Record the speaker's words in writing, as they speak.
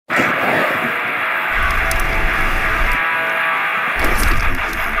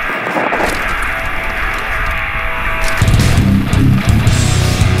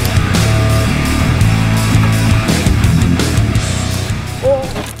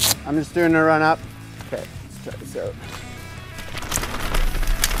I'm just doing a run up. Okay, let's try this out.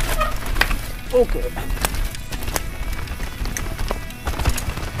 Okay.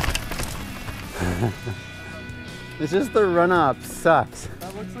 It's just the run up sucks.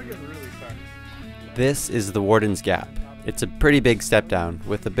 That looks like it really sucks. This is the Warden's Gap. It's a pretty big step down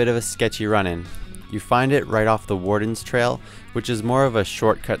with a bit of a sketchy run-in. You find it right off the Warden's Trail, which is more of a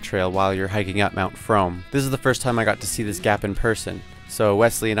shortcut trail while you're hiking up Mt Fromme. This is the first time I got to see this gap in person, so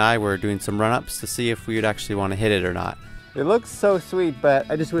Wesley and I were doing some run-ups to see if we would actually want to hit it or not. It looks so sweet, but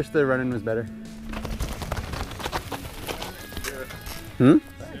I just wish the run-in was better. Hmm?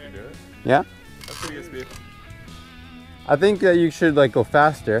 Yeah? That's pretty good speed. I think that you should like go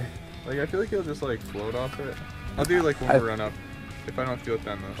faster. Like I feel like you'll just like float off it. I'll do like one more run up. If I don't feel it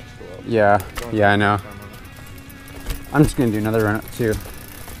then I'll just go up. Yeah, I know. I'm just gonna do another run up too.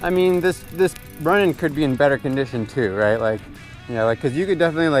 I mean, this run-in could be in better condition too, right? Like, yeah, like, cause you could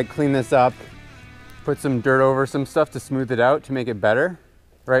definitely like clean this up, put some dirt over some stuff to smooth it out to make it better.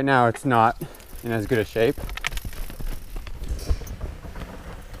 Right now, it's not in as good a shape.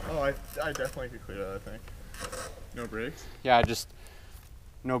 Oh, I definitely could clear that, I think. No brakes? Yeah, just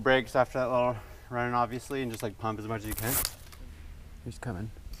no brakes after that little run-in, obviously, and just like pump as much as you can. He's coming.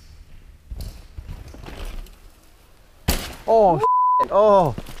 Oh,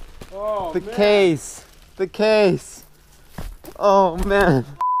 oh, Oh, the case, the case. Oh man.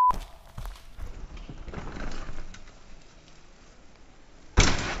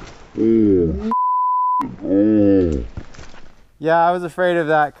 Yeah, I was afraid of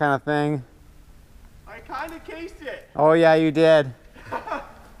that kind of thing. I kind of cased it. Oh yeah, you did.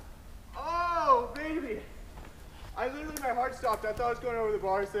 Oh, baby. I literally, my heart stopped. I thought I was going over the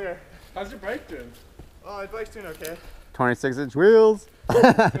bars there. How's your bike doing? Oh, my bike's doing okay. 26-inch wheels.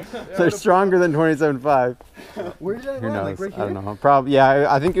 They're stronger than 27.5. Where did I Who run? knows? Like right I here? don't know. Probably. Yeah,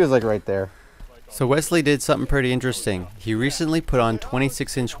 I think it was like right there. So Wesley did something pretty interesting. He recently put on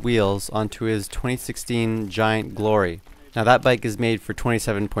 26-inch wheels onto his 2016 Giant Glory. Now that bike is made for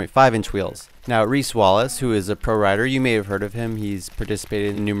 27.5-inch wheels. Now Reese Wallace, who is a pro rider, you may have heard of him, he's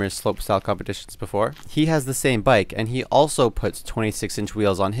participated in numerous slopestyle competitions before. He has the same bike and he also puts 26-inch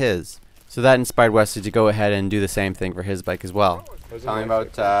wheels on his. So that inspired Wesley to go ahead and do the same thing for his bike as well. Tell me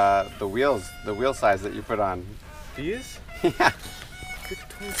about the wheel size that you put on. These? Yeah,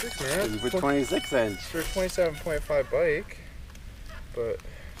 26, man. you put 26-inch. For a 27.5 bike, but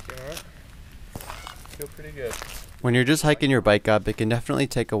you know what? Feel pretty good. When you're just hiking your bike up, it can definitely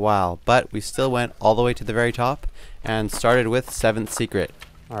take a while, but we still went all the way to the very top and started with 7th Secret.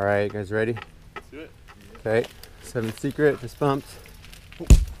 All right, you guys ready? Let's do it. Okay, 7th Secret, just bumps.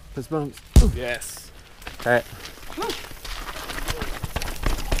 Just bumps. Yes. All right. Woo!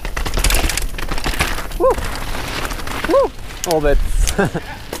 Woo! A little bit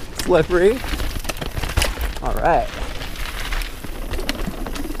slippery. All right.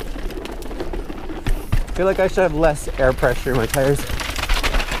 I feel like I should have less air pressure in my tires.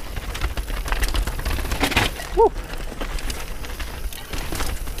 Woo!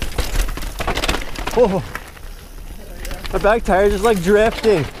 Whoa! My back tire is just like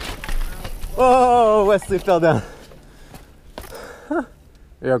drifting. Oh, Wesley fell down. Huh.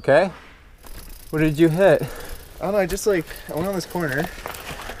 Are you okay? What did you hit? I don't know, I went on this corner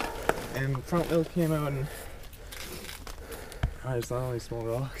and front wheel came out and it's not only small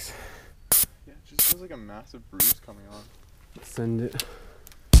rocks. Yeah, it just feels like a massive bruise coming on. Send it.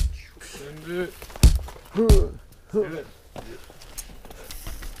 Send it. Do it.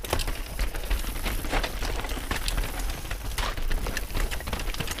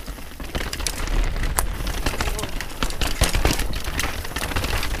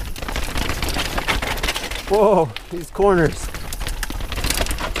 Whoa, these corners.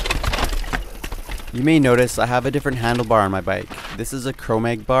 You may notice I have a different handlebar on my bike. This is a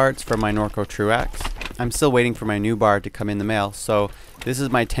Chromag bar, it's from my Norco Truax. I'm still waiting for my new bar to come in the mail, so this is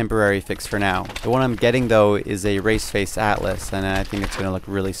my temporary fix for now. The one I'm getting though is a race face Atlas, and I think it's going to look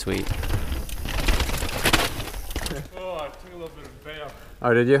really sweet. Oh, I took a little bit of bail.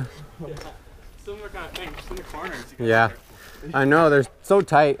 Oh, did you? Yeah. Similar kind of thing, just in the corners. Yeah. I know, they're so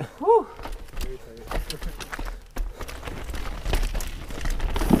tight. Woo.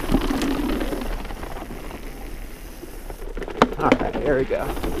 All right, here we go.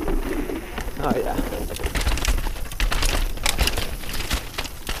 Oh yeah.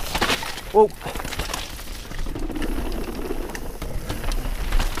 Whoa.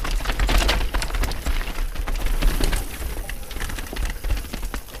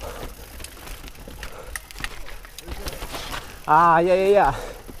 Ah, yeah.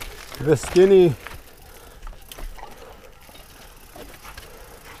 The skinny.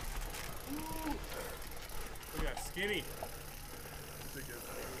 Skinny.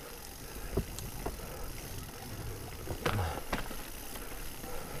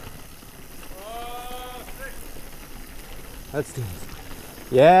 Let's do this.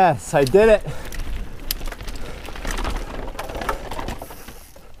 Yes, I did it.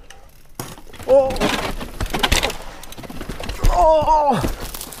 Oh! Oh!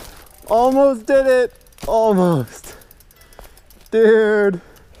 Almost did it. Almost. Dude.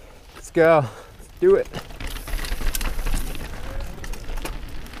 Let's go. Let's do it.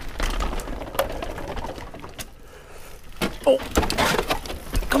 Oh!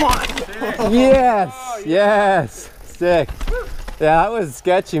 Come on. Yes. Oh, yes. Sick. Yeah, that was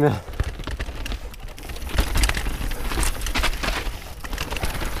sketchy, man.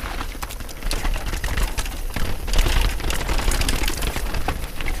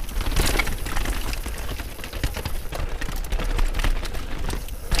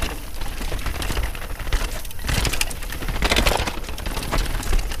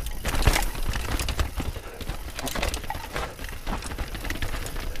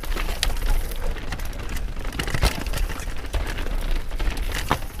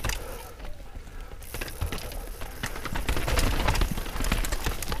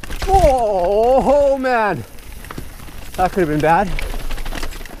 Oh man, that could have been bad.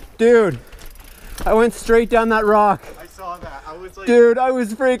 Dude, I went straight down that rock. I saw that. I was like, dude, I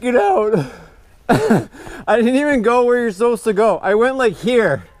was freaking out. I didn't even go where you're supposed to go. I went like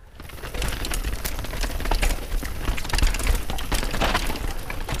here.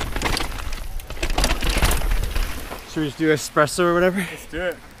 Should we just do espresso or whatever? let's do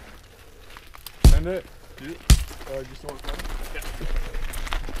it. Send it. Just want to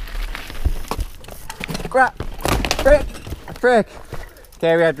Crap! Frick! Frick!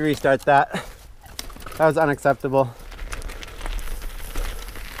 Okay, we have to restart that. That was unacceptable.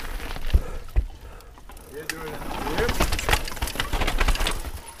 Yeah, do it. Yep.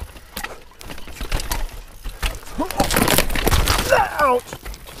 Ouch!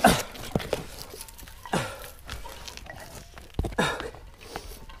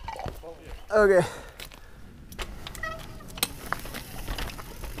 Okay.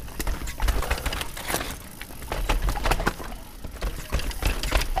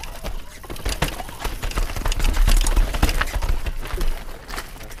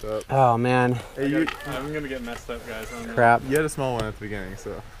 Oh man. Hey, I'm gonna get messed up, guys. Crap. You had a small one at the beginning,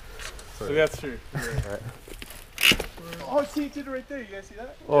 so. So that's true. Right. Oh, see, it did it right there. You guys see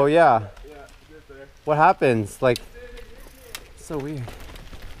that? Oh yeah. Yeah, it did there. What happens? Like, so weird.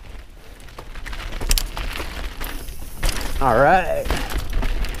 All right.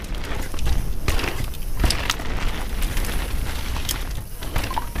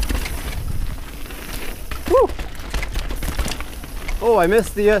 Woo! Oh, I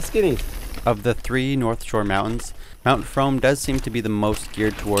missed the skinnies. Of the three North Shore mountains, Mt Fromme does seem to be the most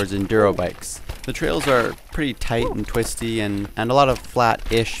geared towards enduro bikes. The trails are pretty tight and twisty and a lot of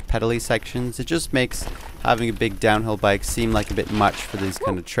flat-ish pedally sections. It just makes having a big downhill bike seem like a bit much for these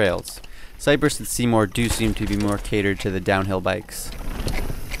kind of trails. Cypress and Seymour do seem to be more catered to the downhill bikes.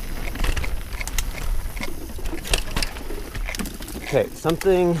 Okay,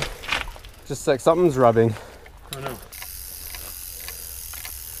 something, just like something's rubbing. Oh no.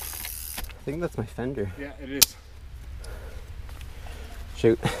 I think that's my fender. Yeah, it is.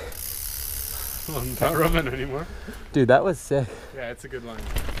 Shoot. Well, I'm not rubbing anymore. Dude, that was sick. Yeah, it's a good line.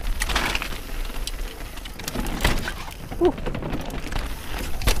 Woo.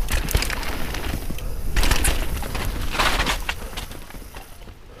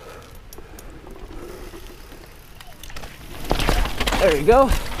 There you go.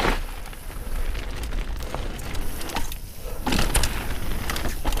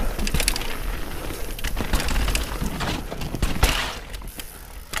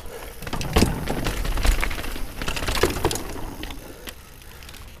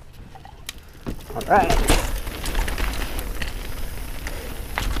 All right.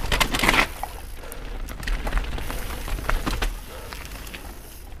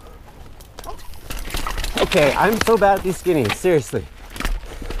 Okay, I'm so bad at these skinnies, seriously.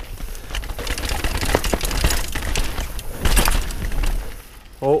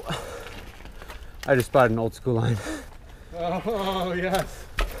 Oh, I just spotted an old school line. Oh, yes.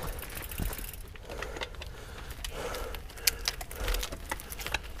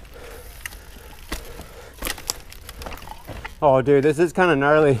 Oh, dude, this is kind of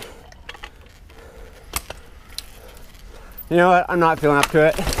gnarly. You know what? I'm not feeling up to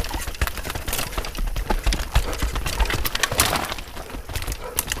it.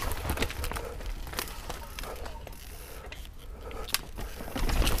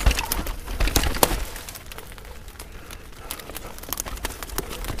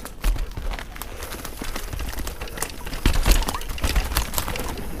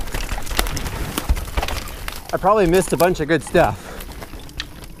 probably missed a bunch of good stuff.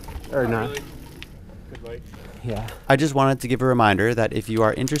 Or not. Really good bike. Yeah. I just wanted to give a reminder that if you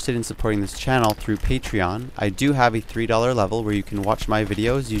are interested in supporting this channel through Patreon, I do have a $3 level where you can watch my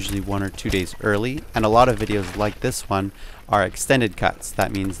videos usually 1 or 2 days early, and a lot of videos like this one are extended cuts.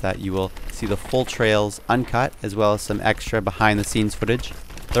 That means that you will see the full trails uncut as well as some extra behind the scenes footage.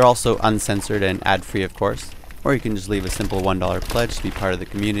 They're also uncensored and ad-free, of course. Or you can just leave a simple $1 pledge to be part of the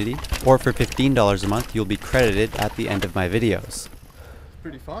community. Or for $15 a month, you'll be credited at the end of my videos.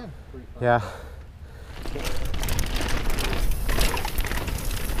 Pretty fun. Yeah.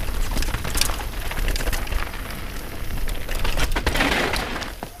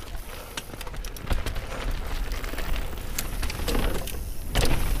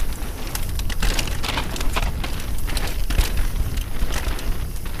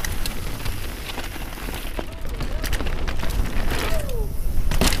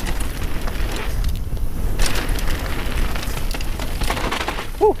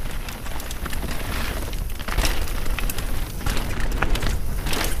 Woo.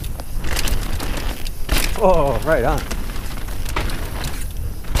 Oh, right on.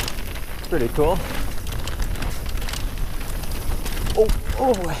 Pretty cool. Oh,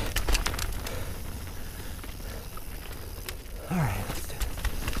 oh boy. All right, let's do it.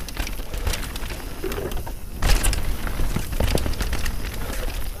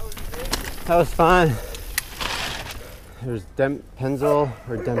 That was fun. There's Pennzoil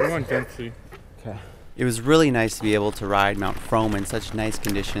or We're on Dempsey. Okay. It was really nice to be able to ride Mt Fromme in such nice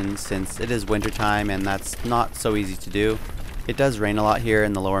conditions since it is wintertime and that's not so easy to do. It does rain a lot here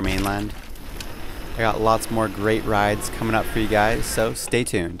in the lower mainland. I got lots more great rides coming up for you guys, so stay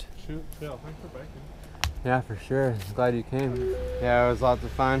tuned. Shoot, Phil, thanks for biking. Yeah, for sure. Glad you came. Yeah, it was lots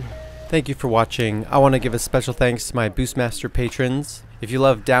of fun. Thank you for watching. I want to give a special thanks to my Boostmaster patrons. If you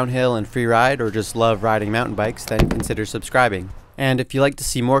love downhill and freeride or just love riding mountain bikes, then consider subscribing. And if you like to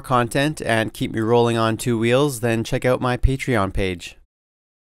see more content and keep me rolling on 2 wheels, then check out my Patreon page.